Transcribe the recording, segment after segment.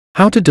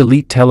How to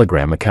delete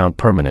Telegram account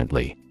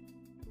permanently.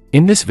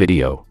 In this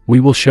video, we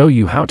will show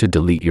you how to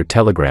delete your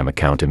Telegram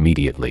account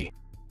immediately.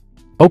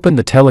 Open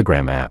the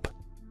Telegram app.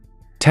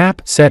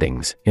 Tap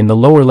Settings in the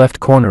lower left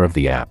corner of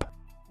the app.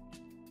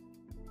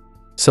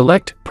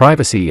 Select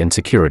Privacy and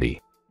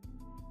Security.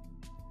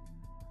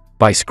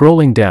 By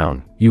scrolling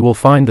down, you will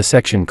find the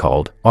section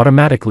called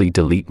Automatically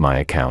Delete My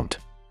Account.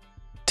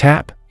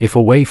 Tap If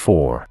Away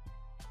For.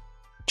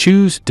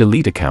 Choose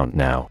Delete Account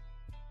Now.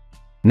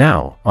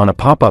 Now, on a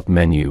pop-up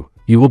menu,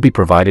 you will be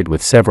provided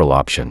with several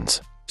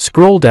options.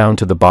 Scroll down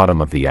to the bottom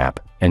of the app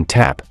and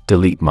tap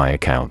Delete My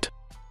Account.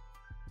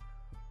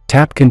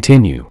 Tap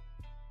Continue.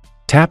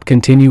 Tap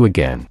Continue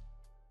again.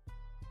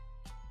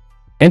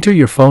 Enter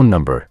your phone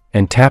number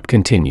and tap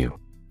Continue.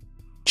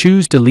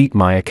 Choose Delete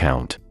My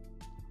Account.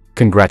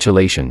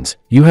 Congratulations,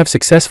 you have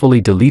successfully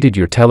deleted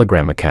your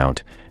Telegram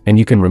account, and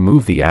you can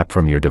remove the app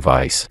from your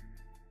device.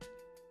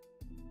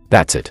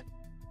 That's it.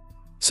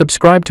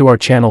 Subscribe to our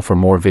channel for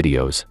more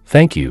videos.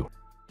 Thank you.